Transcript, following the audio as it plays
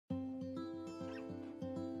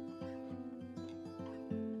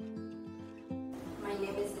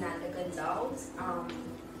name is Nanda Gonzalez.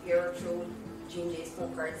 Here through J&J's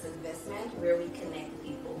Phone Cards Investment, where we connect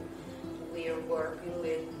people. We're working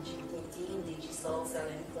with GPT and Digital,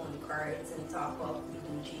 selling phone cards and top up. We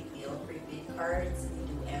do GPL prepaid cards, we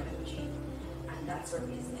do MMG, and that's our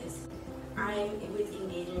business. I'm with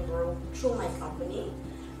Engage and Grow through my company,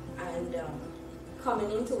 and coming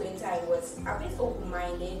into it, I was a bit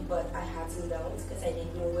open-minded, but I had some doubts because I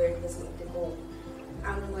didn't know where it was going to go.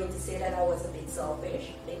 I'm going to say that I was a bit selfish,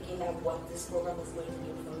 thinking that what this program was going to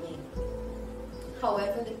do for me.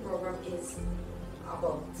 However, the program is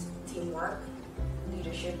about teamwork,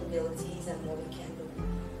 leadership abilities, and what we can do.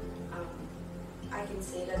 I can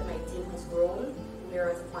say that my team has grown. We're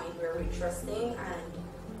at a point where we're trusting, and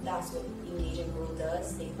that's what Engage and Grow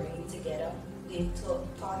does. They bring you together. They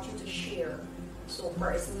taught you to share. So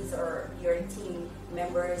persons or your team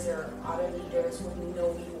members or other leaders will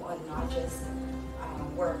know you on not just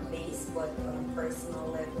work-based, but on a personal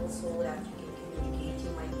level, so that you can communicate.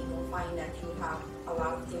 You might even find that you have a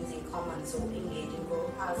lot of things in common. So Engage and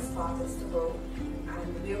Grow has taught us to grow, and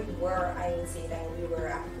I would say that we were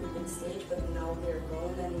at a open stage, but now we're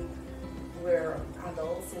grown and we're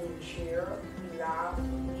adults, and we share, we laugh,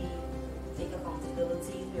 we take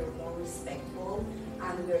accountability, we're more respectful,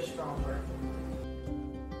 and we're stronger.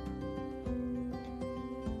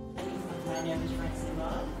 My name is Francine,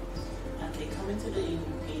 and they come into the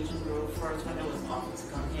Engage and Grow first when I was offered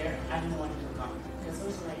to come here. I didn't want to come because I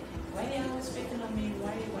was like, why they always picking on me?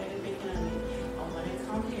 Why they picking on me? When I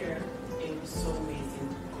come here, it was so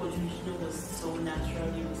amazing. Coach Vishnu was so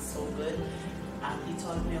natural, he was so good, and he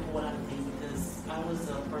taught me a whole lot of things because I was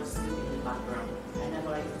a person in the background. I never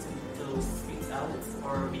liked to speak out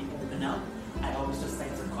or be open up. I always just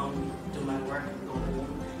like to come, do my work, go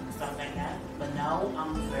home, stuff like that. But now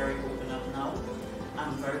I'm very open up now.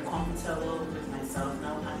 I'm very comfortable with myself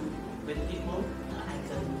now and with people. I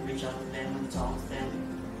can reach out to them and talk to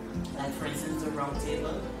them. Like for instance, the round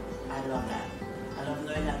table, I love that. I love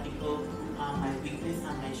knowing that people are my weakness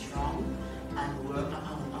and my strong, and work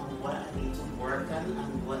on what I need to work on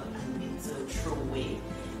and what I need to throw away.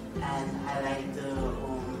 And I like the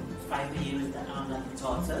 5 years that he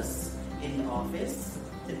taught us in the office.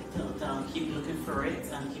 To keep looking for it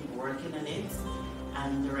and keep working on it,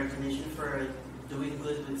 and the recognition for doing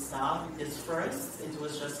good with staff. Because first it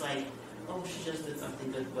was just like, oh, she just did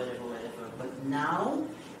something good, whatever. But now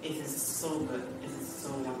it is so good. It is so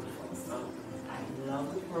wonderful. So I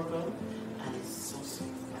love the program, and it's so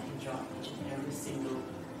sweet. I enjoy each and every single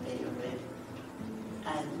day of it.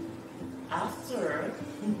 And after,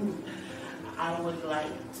 I would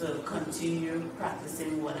like to continue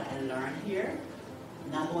practicing what I learned here.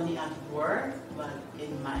 Not only at work, but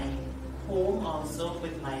in my home also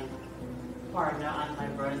with my partner and my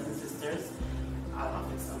brothers and sisters. I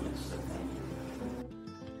love it so much, so thank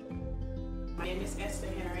you. My name is Esther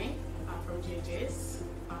Henry. I'm from J&J's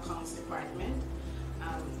Accounts Department.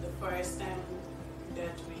 The first time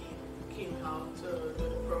that we came out to do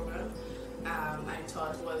the program, I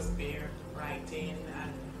thought was bare writing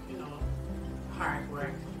and, hard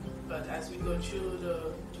work. But as we go through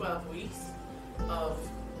the 12 weeks, of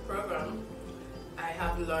program, I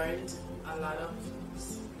have learned a lot of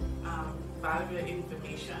valuable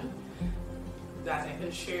information that I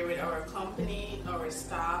can share with our company, our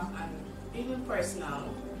staff, and even personnel,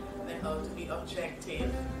 like how to be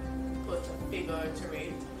objective, put a figure to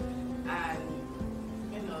it, and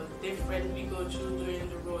different we go through doing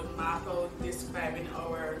the roadmap out describing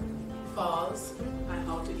our faults and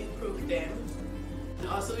how to improve them. And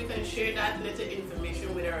also we can share that little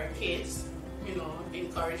information with our kids.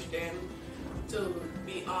 Encourage them to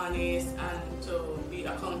be honest and to be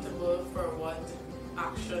accountable for what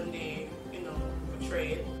action they,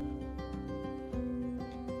 portrayed.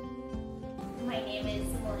 My name is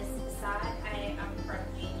Melissa Assad. I am from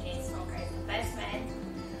J&J's Phone Cards Investment.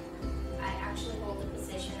 I actually hold the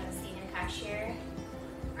position of senior cashier.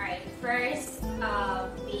 Alright, first,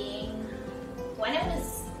 when I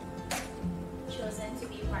was chosen to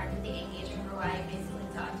be part of the Engage and Grow, I basically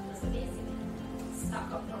thought it was a basic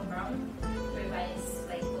stock-up program whereby it's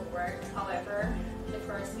like the work. However, the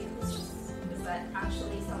first week was that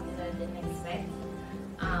actually something that I didn't expect.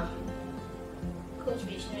 Coach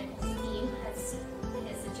Vishnu and his team,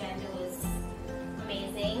 his agenda was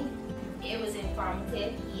amazing. It was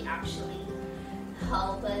informative. He actually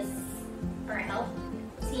helped us, or helped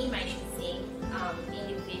team, I should say,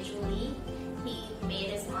 individually. He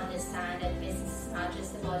made us understand that business is not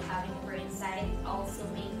just about having a brain side, also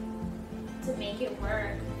to make it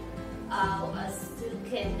work, us to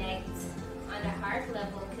connect on the heart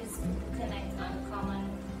level, because connect on common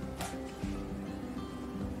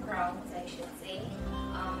ground. rounds, I should say.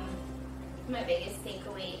 My biggest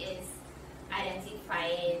takeaway is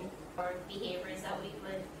identifying our behaviors that we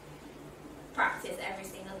would practice every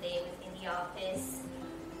single day within the office.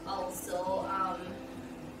 Also,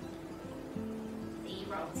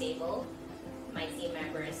 the round table, my team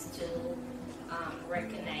members to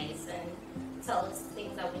recognize and tell us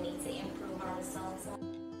things that we need to improve ourselves on.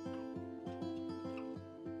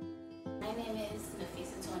 My name is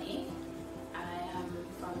Nafisa Tony. I am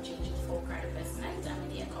from Ginger Folk Card Investment. I'm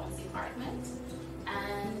in the accounts department.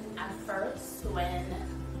 And at first, when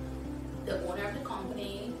the owner of the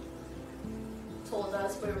company told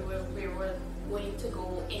us we were going to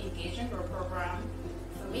go engage in our program,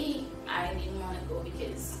 for me, I didn't want to go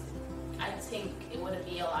because I think it would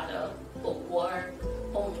be a lot of bookwork,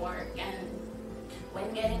 homework, and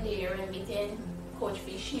when getting there and meeting Coach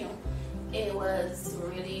Vishnu, it was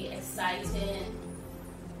really exciting.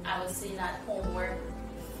 I was seeing that homework,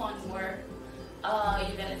 fun work.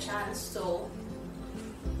 You get a chance to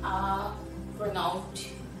bring out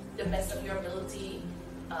the best of your ability,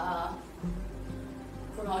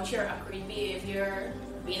 bring out your accurate behavior,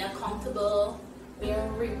 being accountable,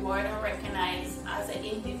 being rewarded and recognized as an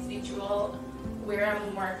individual where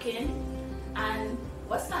I'm working. And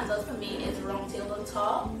what stands out for me is roundtable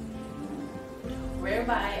talk,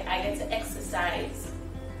 whereby I get to exercise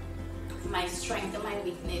my strength and my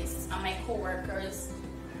weakness, and my co-workers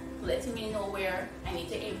letting me know where I need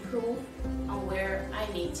to improve and where I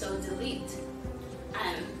need to delete.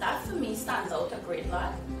 And that for me stands out a great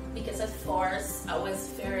lot, because at first I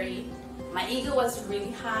was my ego was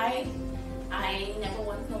really high. I never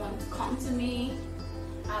wanted no one to come to me.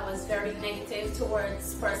 I was very negative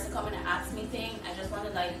towards person coming and ask me things. I just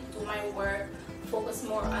wanted to do my work, focus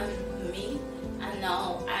more on me. And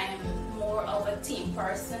now I'm more of a team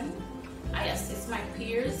person. I assist my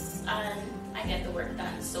peers and I get the work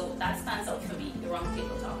done. So that stands out for me, the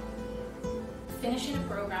roundtable talk. Finishing the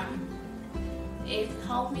program, it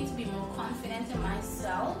helped me to be more confident in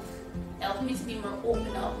myself, helped me to be more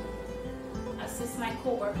open up, assist my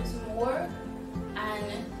co-workers more,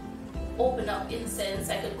 and open up in sense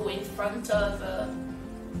I could go in front of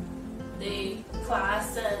the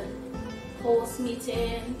class and host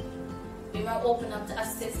meeting, be more open up to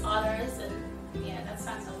assist others, and yeah, that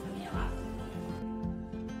stands out for me a lot.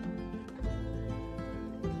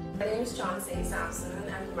 My name is Chauncey Sampson.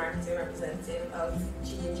 I'm the marketing representative of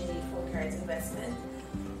G&G Folk Cards Investment.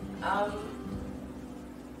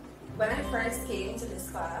 When I first came to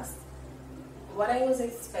this class, what I was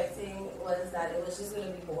expecting was that it was just going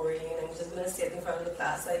to be boring and I was just going to sit in front of the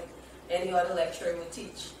class like any other lecturer would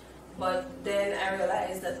teach. But then I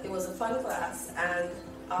realized that it was a fun class and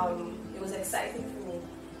it was exciting for me.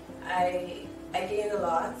 I gained a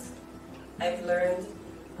lot. I've learned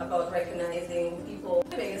about recognizing people.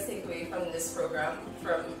 The biggest takeaway from this program,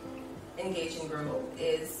 from Engage and Grow,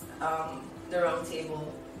 is the round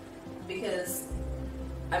table, because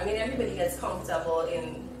everybody gets comfortable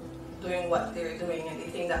in doing what they're doing and they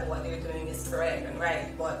think that what they're doing is correct and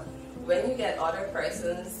right, but when you get other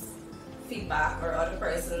person's feedback or other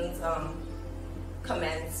person's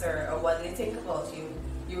comments or what they think about you,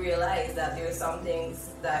 you realize that there are some things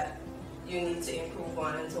that you need to improve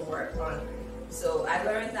on and to work on. So I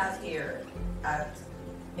learned that here at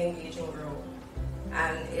Engage and Grow,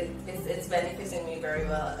 and it's benefiting me very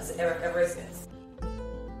well ever since.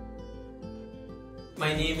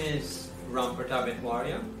 My name is Ram Pratap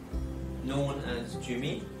Warrior, known as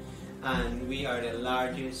Jimmy, and we are the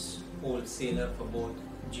largest wholesaler for both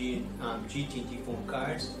GTT phone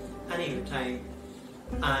cards and airtime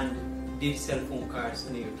and digital phone cards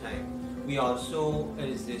and airtime. We also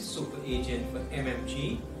is the super agent for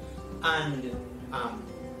MMG, and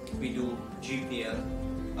we do GPL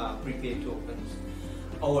prepaid tokens.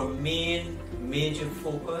 Our major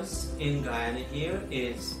focus in Guyana here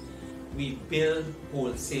is we build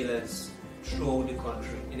wholesalers throughout the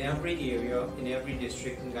country. In every area, in every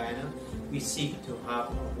district in Guyana, we seek to have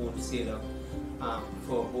a wholesaler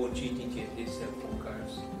for both GTT and digital phone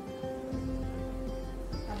cards.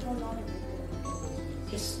 And how long have you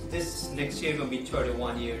been? This next year will be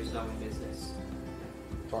 31 years now in business.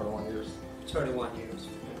 31 years. 31 years.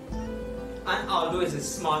 And although it's the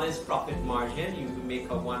smallest profit margin, you make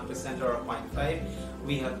a 1% or a 0.5%,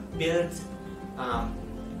 we have built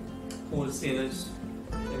wholesalers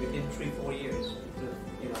within 3-4 years to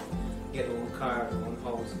get own car, own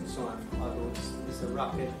house, and so on. Although it's a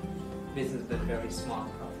rapid business but very small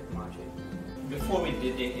profit margin. Before we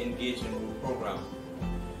did the engagement program,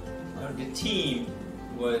 the team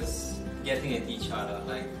was getting at each other,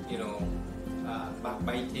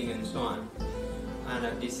 backbiting and so on, and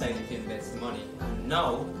I've decided to invest money. And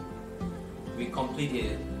now we completed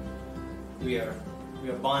it, we are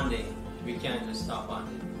bonding. We can't just stop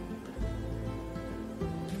bonding.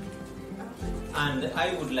 And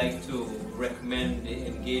I would like to recommend the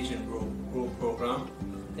Engage and Grow program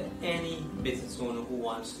to any business owner who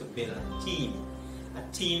wants to build a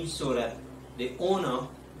team so that the owner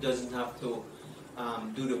doesn't have to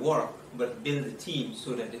do the work, but build a team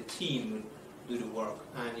so that the team will do the work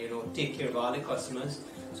and take care of all the customers.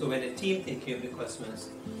 So when the team take care of the customers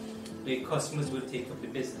will take care of the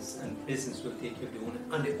business, and business will take care of the owner,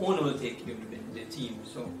 and the owner will take care of the team.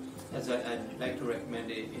 So I'd like to recommend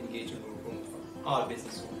the Engage and Grow program for all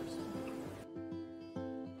business owners.